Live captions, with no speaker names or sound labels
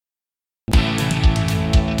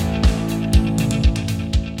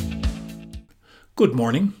Good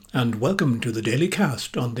morning and welcome to the Daily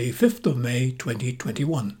Cast on the 5th of May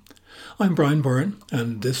 2021. I'm Brian Byrne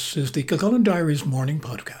and this is the Kilcullen Diaries morning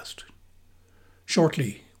podcast.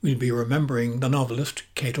 Shortly we'll be remembering the novelist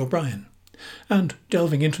Kate O'Brien and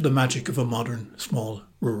delving into the magic of a modern, small,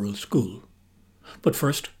 rural school. But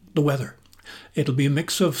first, the weather. It'll be a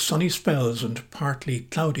mix of sunny spells and partly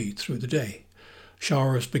cloudy through the day.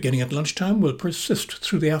 Showers beginning at lunchtime will persist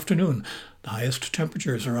through the afternoon. The highest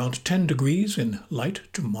temperatures around 10 degrees in light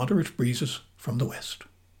to moderate breezes from the west.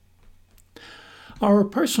 Our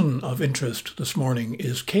person of interest this morning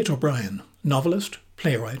is Kate O'Brien, novelist,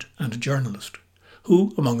 playwright and journalist,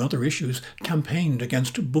 who, among other issues, campaigned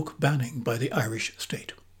against book banning by the Irish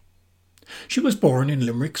state. She was born in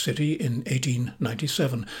Limerick City in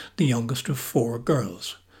 1897, the youngest of 4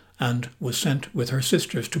 girls, and was sent with her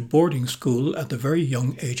sisters to boarding school at the very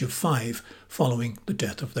young age of 5 following the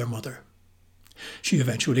death of their mother. She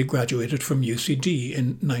eventually graduated from UCD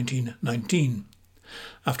in 1919.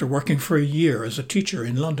 After working for a year as a teacher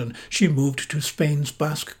in London, she moved to Spain's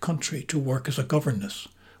Basque Country to work as a governess,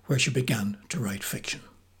 where she began to write fiction.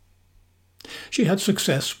 She had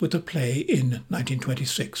success with a play in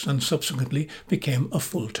 1926 and subsequently became a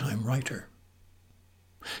full-time writer.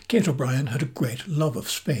 Kate O'Brien had a great love of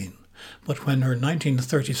Spain, but when her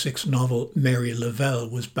 1936 novel Mary Lavelle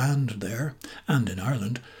was banned there, and in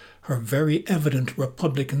Ireland, her very evident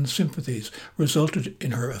Republican sympathies resulted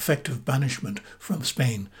in her effective banishment from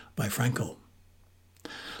Spain by Franco.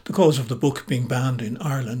 The cause of the book being banned in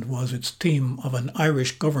Ireland was its theme of an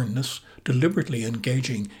Irish governess deliberately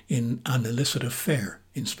engaging in an illicit affair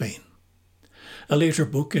in Spain. A later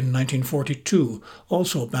book in 1942,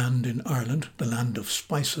 also banned in Ireland, The Land of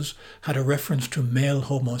Spices, had a reference to male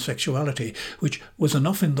homosexuality, which was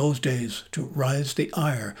enough in those days to rise the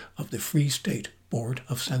ire of the Free State Board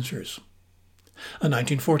of Censors. A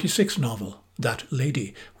 1946 novel, That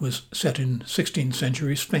Lady, was set in 16th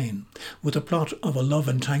century Spain, with a plot of a love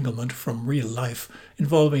entanglement from real life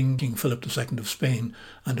involving King Philip II of Spain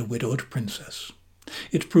and a widowed princess.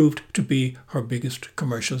 It proved to be her biggest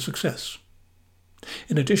commercial success.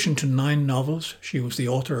 In addition to 9 novels, she was the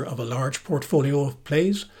author of a large portfolio of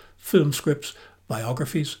plays, film scripts,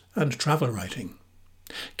 biographies and travel writing.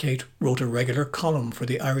 Kate wrote a regular column for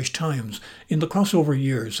the Irish Times in the crossover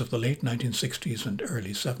years of the late 1960s and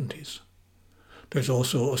early 70s. There's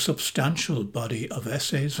also a substantial body of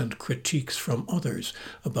essays and critiques from others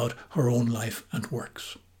about her own life and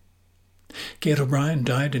works. Kate O'Brien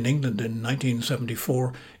died in England in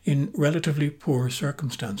 1974 in relatively poor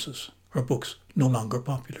circumstances, her books no longer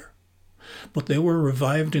popular. But they were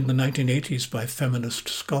revived in the 1980s by feminist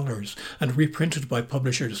scholars and reprinted by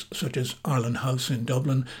publishers such as Arlen House in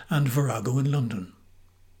Dublin and Virago in London.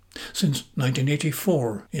 Since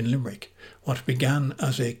 1984 in Limerick, what began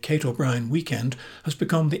as a Kate O'Brien weekend has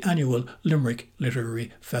become the annual Limerick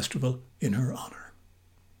Literary Festival in her honour.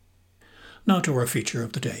 Now to our feature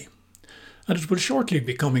of the day. And it will shortly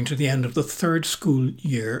be coming to the end of the 3rd school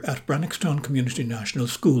year at Brannockstown Community National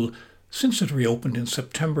School since it reopened in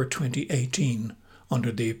September 2018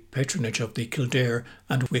 under the patronage of the Kildare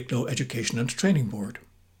and Wicklow Education and Training Board.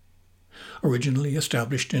 Originally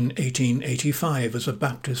established in 1885 as a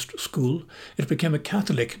Baptist school, it became a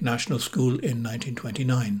Catholic national school in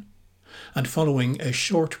 1929, and following a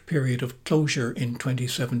short period of closure in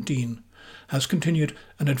 2017, has continued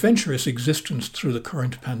an adventurous existence through the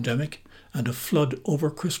current pandemic and a flood over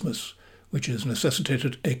Christmas, which has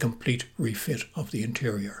necessitated a complete refit of the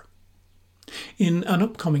interior. In an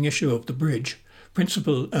upcoming issue of The Bridge,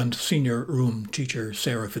 Principal and Senior Room Teacher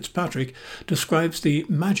Sarah Fitzpatrick describes the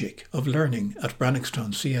magic of learning at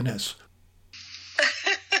Brannockstown CNS.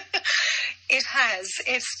 It has.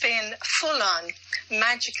 It's been full-on,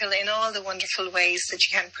 magical in all the wonderful ways that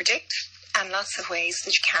you can predict and lots of ways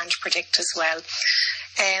that you can't predict as well.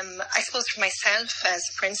 I suppose for myself as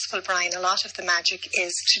principal, Brian, a lot of the magic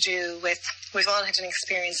is to do with, we've all had an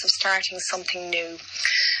experience of starting something new.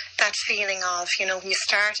 That feeling of, when you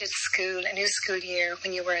started school, a new school year,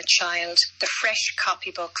 when you were a child, the fresh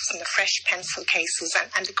copybooks and the fresh pencil cases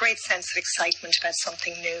and the great sense of excitement about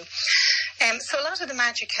something new. So a lot of the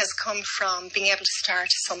magic has come from being able to start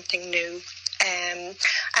something new.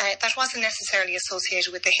 That wasn't necessarily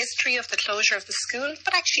associated with the history of the closure of the school,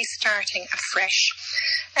 but actually starting afresh.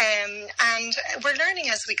 And we're learning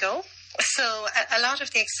as we go. So a lot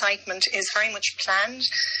of the excitement is very much planned.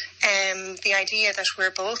 The idea that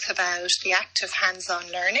we're both about the active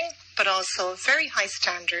hands-on learning, but also very high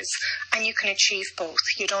standards, and you can achieve both.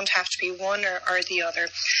 You don't have to be one or the other.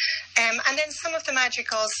 And then some of the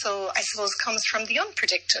magic also, I suppose, comes from the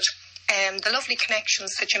unpredicted. the lovely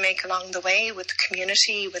connections that you make along the way with the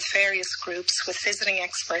community, with various groups, with visiting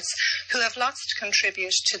experts who have lots to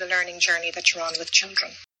contribute to the learning journey that you're on with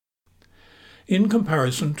children. In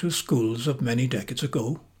comparison to schools of many decades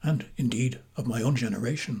ago, and indeed of my own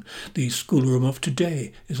generation, the schoolroom of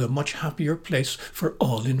today is a much happier place for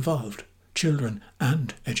all involved, children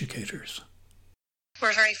and educators.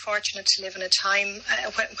 We're very fortunate to live in a time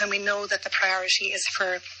when we know that the priority is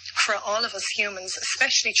for all of us humans,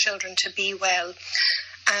 especially children, to be well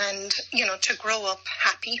and, to grow up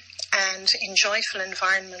happy and in joyful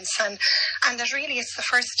environments. And that really is the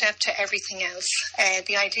first step to everything else.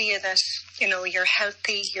 The idea that, you're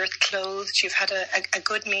healthy, you're clothed, you've had a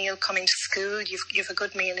good meal coming to school, you've a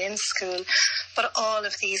good meal in school. But all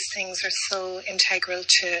of these things are so integral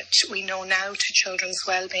to we know now, to children's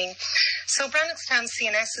well-being. So Brannockstown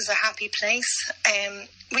CNS is a happy place.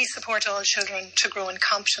 We support all children to grow in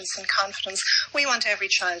competence and confidence. We want every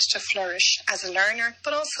child to flourish as a learner,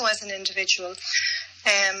 but also as an individual.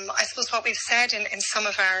 I suppose what we've said in some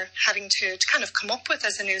of our having to kind of come up with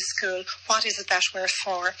as a new school, what is it that we're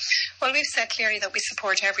for? Well, we've said clearly that we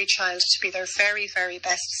support every child to be their very, very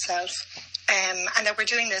best self, and that we're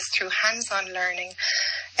doing this through hands-on learning,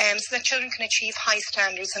 so that children can achieve high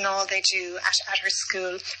standards in all they do at our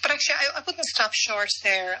school. But actually, I wouldn't stop short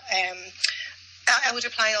there. I would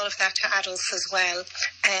apply all of that to adults as well.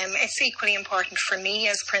 It's equally important for me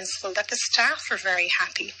as principal that the staff are very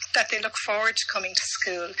happy, that they look forward to coming to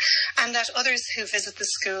school, and that others who visit the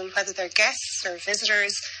school, whether they're guests or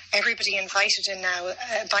visitors, everybody invited in now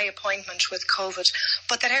by appointment with COVID,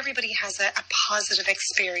 but that everybody has a positive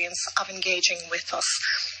experience of engaging with us.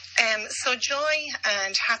 So joy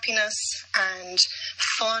and happiness and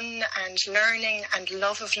fun and learning and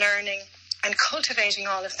love of learning and cultivating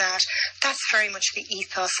all of that, that's very much the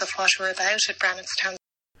ethos of what we're about at Brannockstown.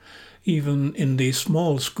 Even in the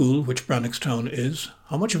small school which Brannockstown is,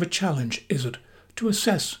 how much of a challenge is it to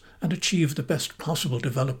assess and achieve the best possible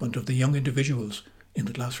development of the young individuals in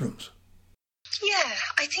the classrooms? Yeah,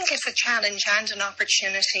 I think it's a challenge and an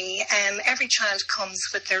opportunity. Every child comes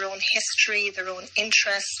with their own history, their own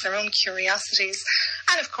interests, their own curiosities.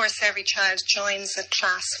 And of course, every child joins a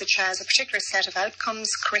class which has a particular set of outcomes,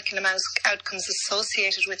 curriculum outcomes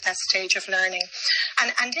associated with that stage of learning.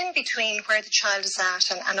 And in between where the child is at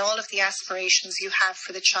and all of the aspirations you have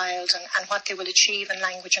for the child and what they will achieve in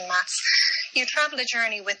language and maths, you travel a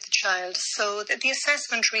journey with the child. So the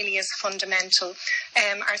assessment really is fundamental.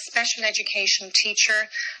 Our special education teacher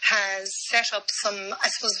has set up some, I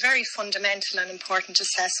suppose, very fundamental and important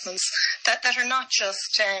assessments that are not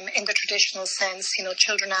just in the traditional sense,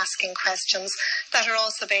 children asking questions, that are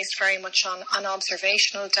also based very much on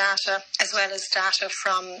observational data, as well as data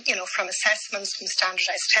from assessments, from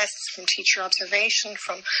standardized tests, from teacher observation,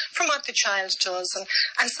 from what the child does.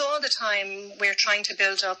 And so all the time we're trying to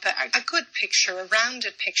build up a good picture, a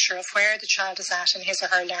rounded picture of where the child is at in his or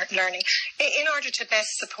her learning, in order to best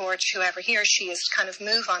support whoever he or she is to kind of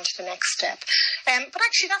move on to the next step. But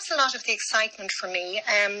actually, that's a lot of the excitement for me.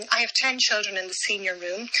 I have 10 children in the senior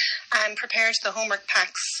room and prepared the homework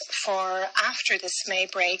packs for after this May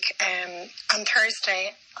break on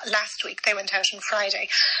Thursday. Last week, they went out on Friday.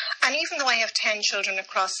 And even though I have 10 children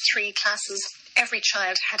across 3 classes, every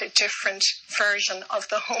child had a different version of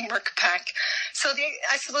the homework pack. So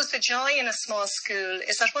I suppose the joy in a small school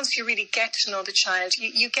is that once you really get to know the child,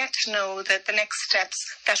 you get to know the next steps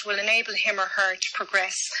that will enable him or her to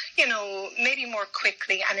progress, maybe more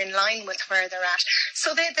quickly and in line with where they're at.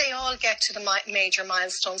 So they all get to the major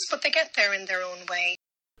milestones, but they get there in their own way.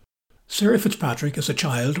 Sarah Fitzpatrick, as a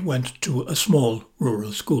child, went to a small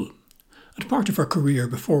rural school. And part of her career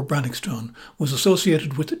before Brannockstown was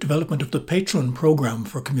associated with the development of the Patron Programme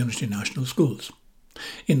for Community National Schools.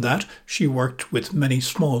 In that, she worked with many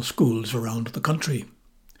small schools around the country.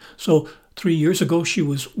 So 3 years ago, she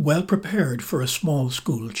was well prepared for a small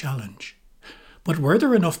school challenge. But were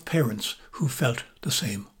there enough parents who felt the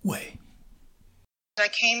same way? I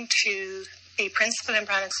came to the principal in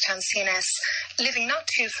Brannockstown CNS, living not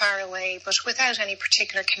too far away, but without any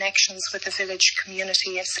particular connections with the village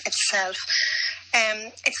community itself.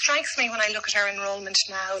 It strikes me when I look at our enrolment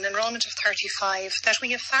now, an enrolment of 35, that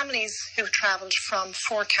we have families who have travelled from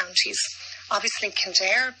 4 counties. Obviously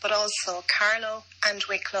Kildare, but also Carlow and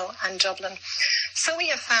Wicklow and Dublin. So we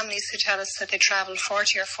have families who tell us that they travel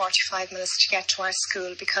 40 or 45 minutes to get to our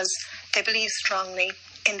school because they believe strongly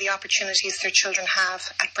in the opportunities their children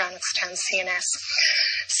have at Brannockstown CNS.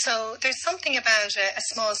 So there's something about a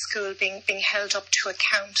small school being held up to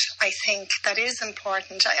account, I think, that is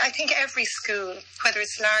important. I think every school, whether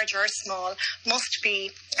it's large or small, must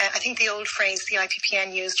be, I think the old phrase the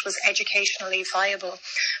IPPN used was educationally viable.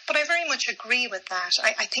 But I very much agree with that.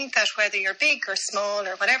 I think that whether you're big or small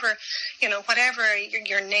or whatever, whatever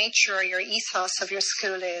your nature or your ethos of your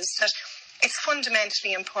school is, that it's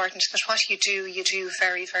fundamentally important that what you do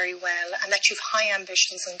very, very well, and that you've high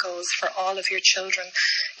ambitions and goals for all of your children,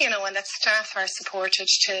 and that staff are supported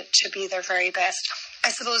to be their very best. I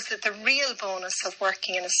suppose that the real bonus of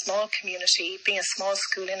working in a small community, being a small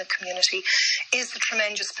school in a community, is the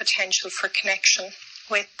tremendous potential for connection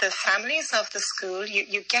with the families of the school.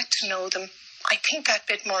 You get to know them, I think, that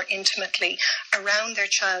bit more intimately around their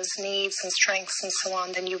child's needs and strengths and so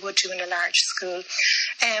on than you would do in a large school.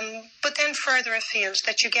 But then further afield,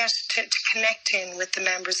 that you get to connect in with the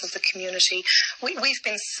members of the community. We've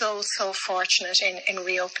been so fortunate in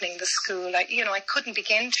reopening the school. I couldn't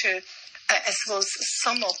begin to I suppose,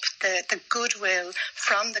 sum up the goodwill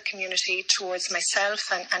from the community towards myself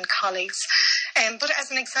and colleagues. But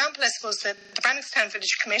as an example, I suppose the Brannockstown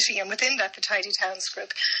Village Committee, and within that the Tidy Towns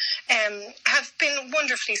Group, have been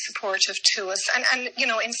wonderfully supportive to us, and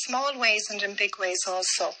in small ways and in big ways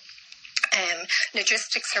also.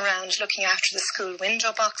 Logistics around looking after the school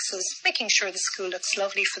window boxes, making sure the school looks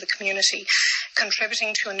lovely for the community,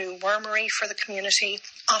 contributing to a new wormery for the community,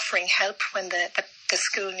 offering help when the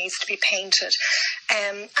school needs to be painted.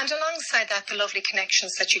 And alongside that, the lovely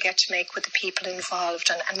connections that you get to make with the people involved.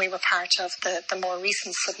 And we were part of the more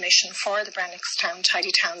recent submission for the Brannockstown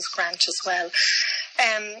Tidy Towns grant as well.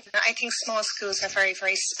 I think small schools are very,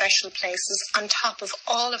 very special places, on top of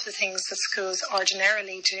all of the things that schools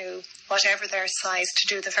ordinarily do, whatever their size,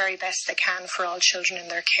 to do the very best they can for all children in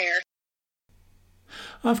their care.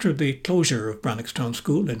 After the closure of Brannockstown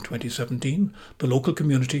School in 2017, the local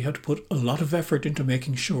community had put a lot of effort into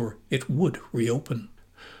making sure it would reopen.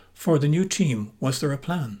 For the new team, was there a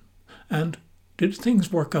plan? And did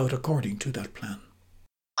things work out according to that plan?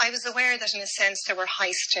 I was aware that in a sense there were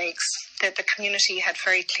high stakes, that the community had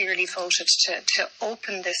very clearly voted to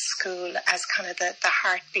open this school as kind of the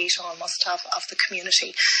heartbeat almost of the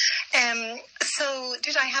community. So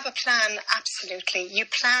did I have a plan? Absolutely. You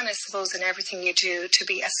plan, I suppose, in everything you do to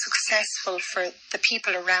be as successful for the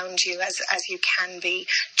people around you as you can be,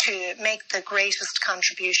 to make the greatest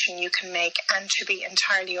contribution you can make, and to be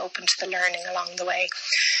entirely open to the learning along the way.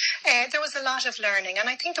 There was a lot of learning, and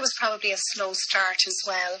I think there was probably a slow start as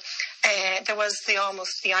well. There was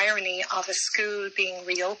the irony of a school being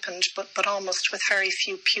reopened, but almost with very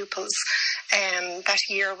few pupils. That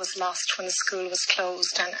year was lost when the school was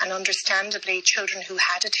closed, and understandably, children who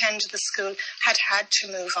had attended the school had to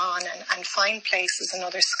move on and find places in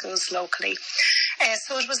other schools locally.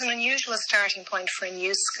 So it was an unusual starting point for a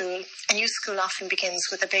new school. A new school often begins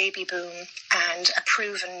with a baby boom and a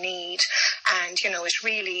proven need, and it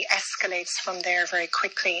really escalates from there very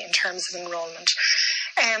quickly in terms of enrolment.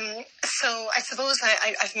 So I suppose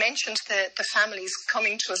I've mentioned the families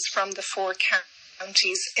coming to us from the 4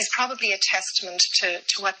 counties is probably a testament to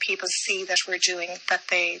what people see that we're doing that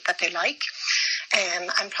they like,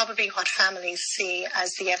 and probably what families see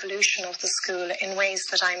as the evolution of the school in ways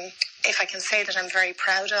that if I can say that I'm very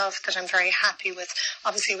proud of, that I'm very happy with.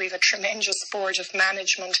 Obviously, we have a tremendous board of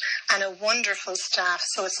management and a wonderful staff,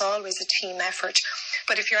 so it's always a team effort.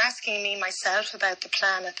 But if you're asking me myself about the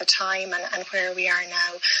plan at the time and where we are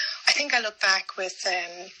now, I think I look back with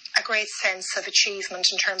a great sense of achievement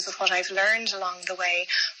in terms of what I've learned along the way,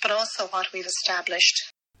 but also what we've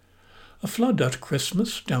established. A flood at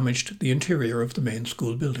Christmas damaged the interior of the main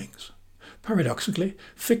school buildings. Paradoxically,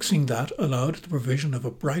 fixing that allowed the provision of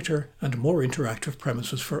a brighter and more interactive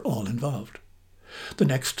premises for all involved. The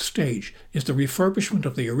next stage is the refurbishment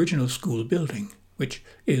of the original school building, which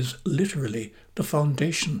is literally the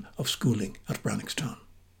foundation of schooling at Brannockstown.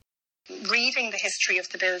 Reading the history of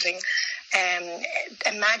the building,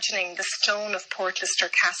 imagining the stone of Portlister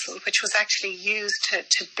Castle, which was actually used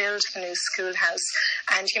to build the new schoolhouse,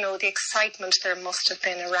 and the excitement there must have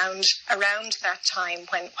been around that time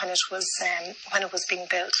when it was being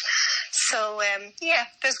built. So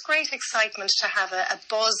there's great excitement to have a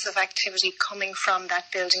buzz of activity coming from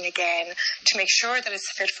that building again, to make sure that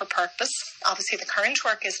it's fit for purpose. Obviously, the current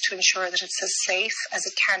work is to ensure that it's as safe as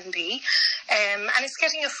it can be, and it's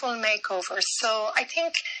getting a full makeover. So I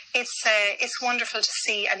think it's wonderful to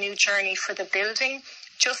see a new journey for the building,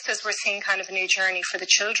 just as we're seeing kind of a new journey for the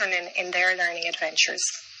children in their learning adventures.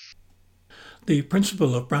 The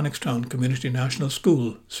principal of Brannockstown Community National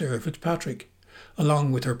School, Sarah Fitzpatrick,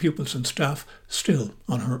 along with her pupils and staff, still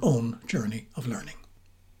on her own journey of learning.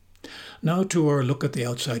 Now to our look at the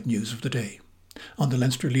outside news of the day. On the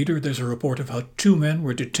Leinster Leader, there's a report of how 2 men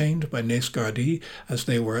were detained by Naas Gardaí as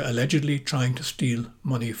they were allegedly trying to steal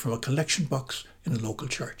money from a collection box in a local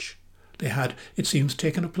church. They had, it seems,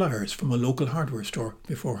 taken up pliers from a local hardware store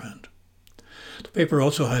beforehand. The paper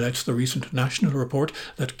also highlights the recent national report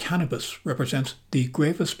that cannabis represents the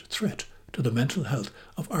gravest threat to the mental health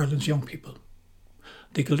of Ireland's young people.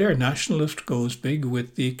 The Kildare Nationalist goes big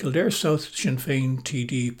with the Kildare South Sinn Féin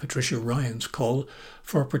TD Patricia Ryan's call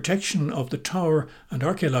for protection of the tower and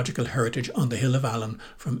archaeological heritage on the Hill of Allen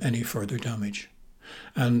from any further damage.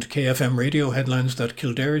 And KFM Radio headlines that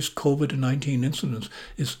Kildare's COVID-19 incidence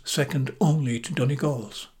is second only to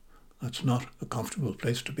Donegal's. That's not a comfortable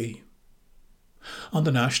place to be. On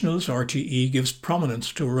the Nationals, RTE gives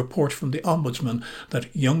prominence to a report from the Ombudsman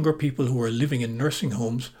that younger people who are living in nursing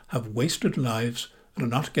homes have wasted lives and are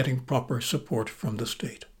not getting proper support from the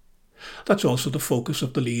state. That's also the focus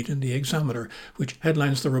of the lead in the Examiner, which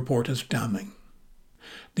headlines the report as damning.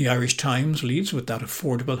 The Irish Times leads with that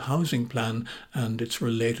affordable housing plan and its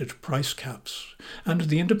related price caps, and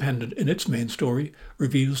The Independent, in its main story,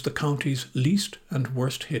 reveals the county's least and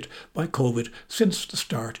worst hit by COVID since the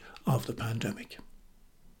start of the pandemic.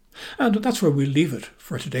 And that's where we'll leave it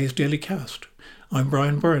for today's Daily Cast. I'm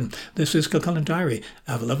Brian Byrne. This is Kilcullen Diary.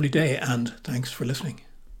 Have a lovely day and thanks for listening.